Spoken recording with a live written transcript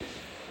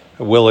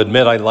I will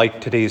admit I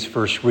liked today's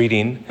first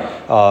reading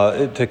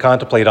to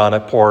contemplate on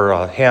it.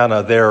 Poor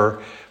Hannah there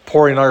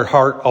pouring her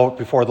heart out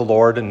before the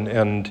Lord,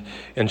 and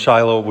in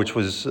Shiloh, which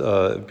was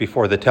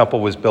before the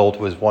temple was built,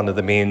 was one of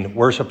the main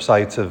worship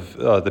sites of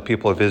the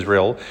people of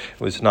Israel.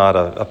 It was not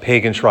a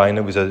pagan shrine.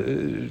 It was a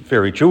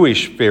very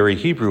Jewish, very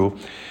Hebrew.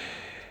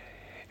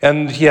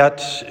 And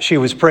yet she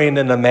was praying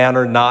in a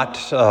manner not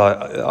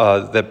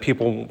that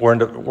people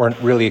weren't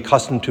really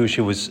accustomed to.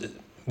 She was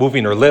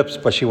moving her lips,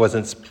 but she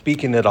wasn't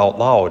speaking it out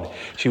loud.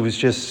 She was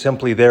just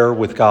simply there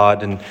with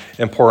God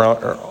and pouring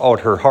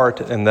out her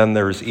heart. And then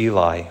there's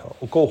Eli.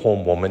 Oh, go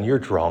home, woman, you're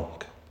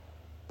drunk.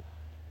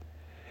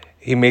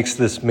 He makes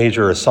this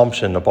major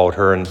assumption about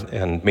her,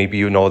 and maybe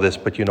you know this,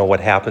 but you know what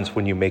happens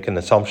when you make an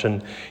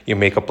assumption? You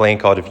make a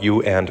blank out of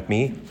you and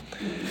me.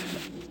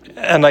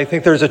 And I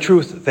think there's a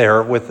truth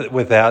there with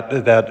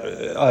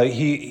that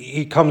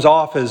he comes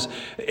off as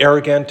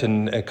arrogant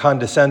and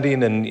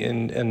condescending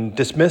and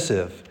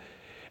dismissive.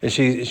 And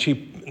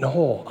she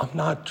no, I'm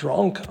not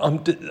drunk.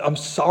 I'm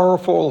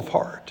sorrowful of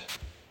heart.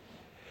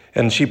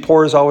 And she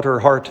pours out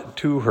her heart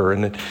to her.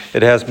 And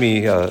it has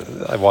me,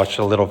 I watched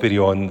a little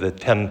video on the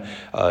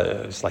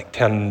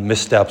 10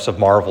 missteps of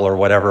Marvel or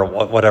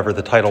whatever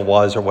the title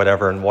was or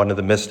whatever. And one of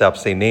the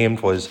missteps they named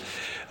was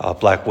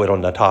Black Widow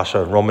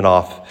Natasha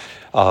Romanoff.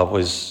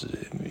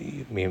 You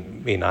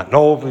may not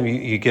know,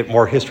 you get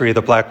more history of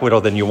the Black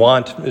Widow than you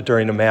want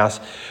during the Mass,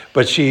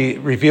 but she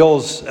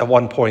reveals at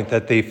one point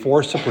that they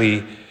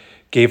forcibly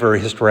gave her a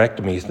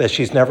hysterectomy, that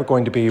she's never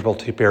going to be able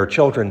to bear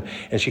children,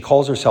 and she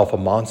calls herself a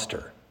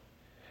monster.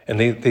 And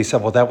they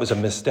said, well, that was a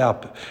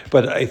misstep.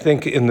 But I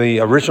think in the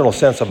original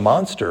sense of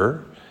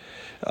monster,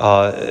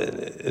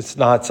 it's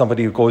not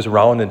somebody who goes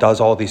around and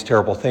does all these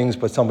terrible things,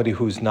 but somebody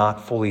who's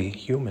not fully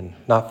human,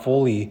 not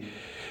fully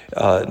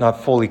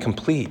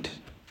complete,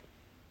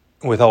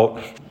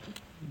 without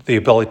the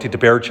ability to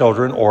bear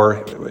children.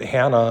 Or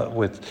Hannah,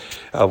 with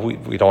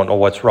we don't know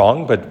what's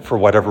wrong, but for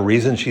whatever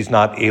reason, she's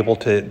not able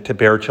to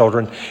bear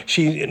children.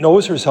 She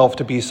knows herself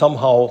to be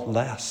somehow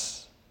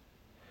less.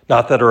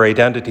 Not that her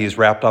identity is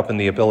wrapped up in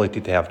the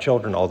ability to have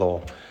children,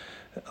 although,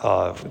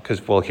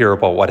 because we'll hear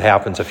about what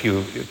happens a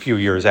few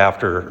years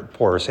after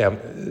poor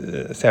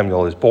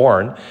Samuel is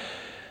born.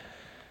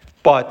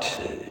 But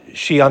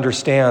she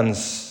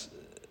understands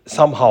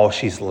somehow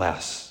she's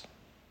less.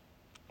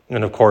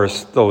 And of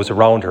course, those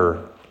around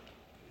her,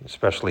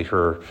 especially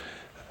her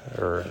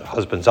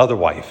husband's other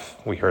wife,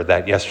 we heard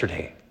that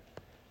yesterday,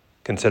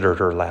 considered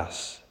her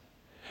less.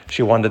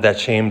 She wanted that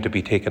shame to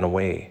be taken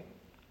away.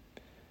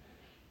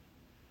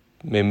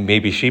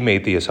 Maybe she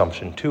made the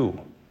assumption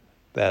too,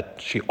 that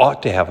she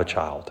ought to have a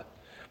child.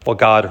 Well,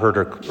 God heard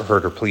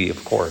her plea,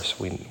 of course.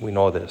 We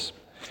know this.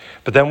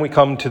 But then we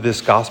come to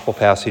this gospel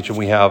passage, and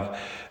we have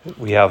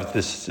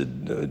this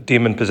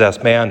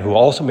demon-possessed man who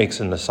also makes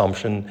an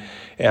assumption,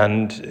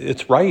 and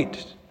it's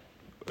right.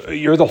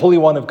 You're the Holy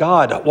One of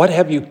God. What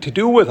have you to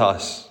do with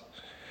us?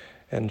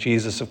 And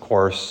Jesus, of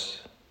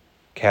course,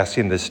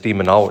 casting this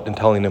demon out and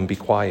telling him, be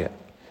quiet.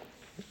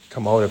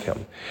 Come out of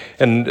him.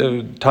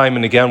 And time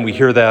and again we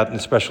hear that,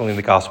 especially in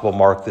the Gospel of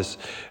Mark,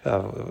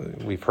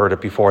 we've heard it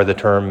before, the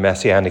term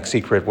messianic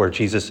secret, where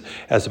Jesus,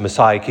 as the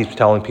Messiah, keeps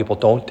telling people,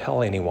 don't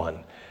tell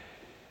anyone.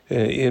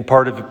 And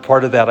part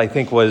of that, I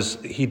think, was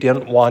he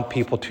didn't want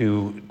people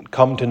to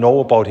come to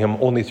know about him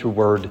only through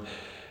word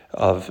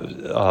of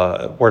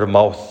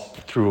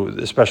mouth,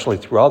 especially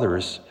through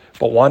others,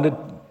 but wanted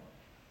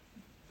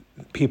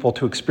people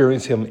to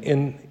experience him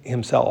in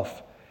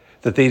himself.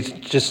 That they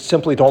just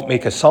simply don't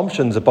make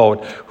assumptions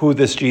about who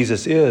this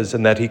Jesus is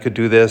and that he could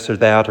do this or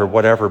that or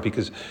whatever,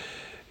 because,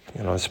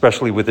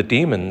 especially with the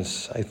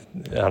demons,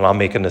 and I'll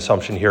make an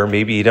assumption here,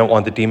 maybe he didn't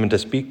want the demon to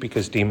speak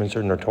because demons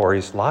are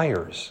notorious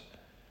liars.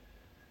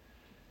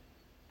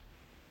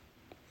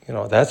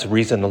 That's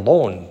reason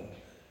alone.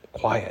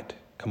 Quiet.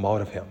 Come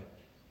out of him.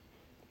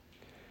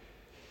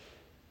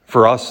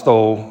 For us,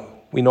 though,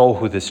 we know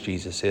who this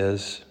Jesus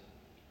is.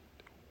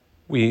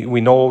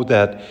 We know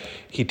that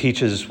he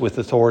teaches with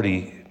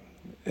authority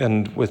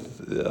and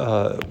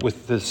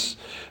with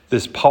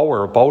this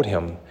power about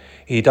him.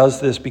 He does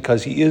this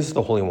because he is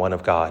the Holy One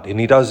of God. And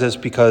he does this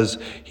because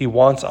he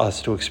wants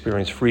us to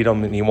experience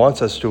freedom, and he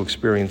wants us to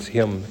experience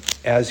him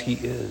as he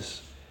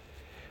is.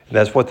 And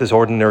that's what this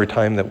ordinary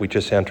time that we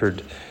just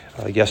entered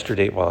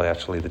yesterday, well,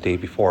 actually the day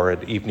before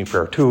at evening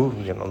prayer 2,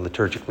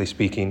 liturgically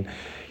speaking,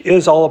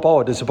 is all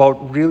about. It's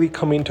about really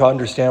coming to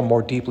understand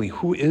more deeply,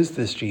 who is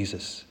this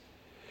Jesus?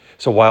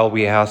 So while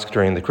we ask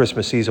during the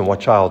Christmas season, what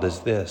child is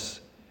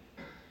this?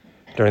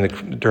 During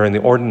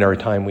the ordinary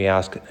time, we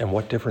ask, and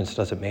what difference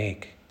does it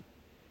make?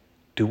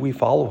 Do we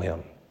follow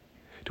him?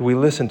 Do we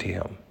listen to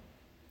him?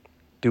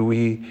 Do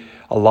we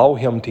allow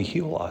him to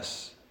heal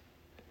us?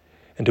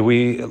 And do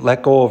we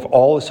let go of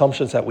all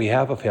assumptions that we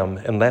have of him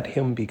and let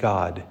him be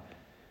God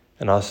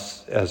and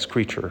us as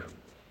creature?